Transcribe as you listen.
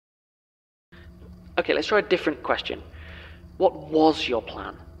Okay, let's try a different question. What was your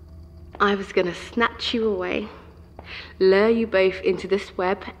plan? I was gonna snatch you away, lure you both into this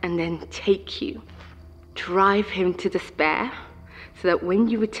web, and then take you. Drive him to despair, so that when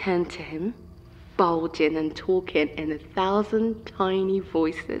you return to him, bulging and talking in 1,000 tiny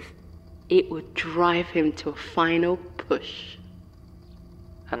voices, it would drive him to a final push.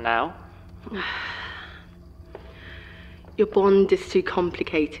 And now? Your bond is too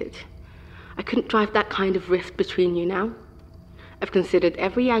complicated. I couldn't drive that kind of rift between you now. I've considered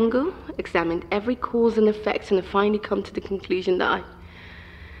every angle, examined every cause and effect, and have finally come to the conclusion that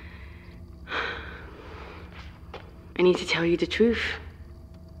I need to tell you the truth.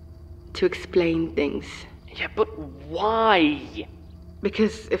 To explain things. Yeah, but why?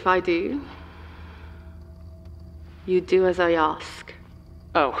 Because if I do, you do as I ask.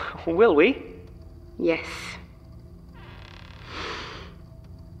 Oh, will we? Yes.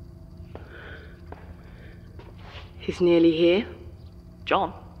 He's nearly here.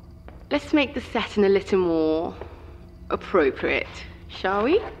 John? Let's make the setting a little more appropriate, shall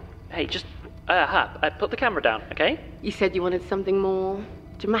we? Hey, just, put the camera down, okay? You said you wanted something more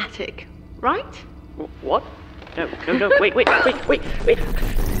dramatic, right? What? No, wait.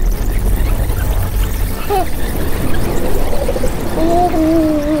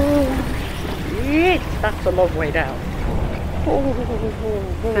 That's a long way down.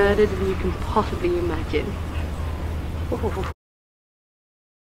 Further than you can possibly imagine.